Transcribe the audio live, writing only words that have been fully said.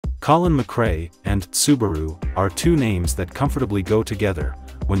Colin McRae and Subaru are two names that comfortably go together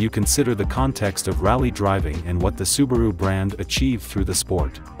when you consider the context of rally driving and what the Subaru brand achieved through the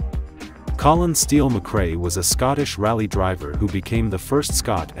sport. Colin "Steel" McRae was a Scottish rally driver who became the first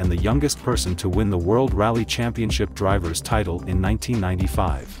Scot and the youngest person to win the World Rally Championship Drivers' title in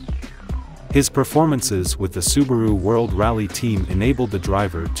 1995. His performances with the Subaru World Rally team enabled the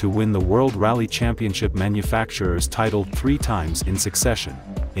driver to win the World Rally Championship Manufacturers' title 3 times in succession,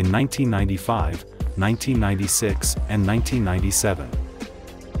 in 1995, 1996, and 1997.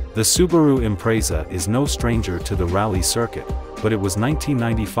 The Subaru Impreza is no stranger to the rally circuit, but it was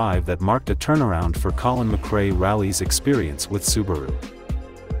 1995 that marked a turnaround for Colin McRae Rally's experience with Subaru.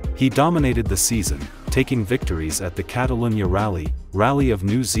 He dominated the season, taking victories at the Catalunya Rally, Rally of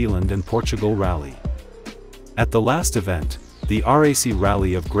New Zealand and Portugal Rally. At the last event, the RAC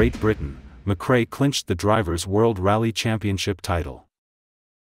Rally of Great Britain, McRae clinched the Drivers' World Rally Championship title.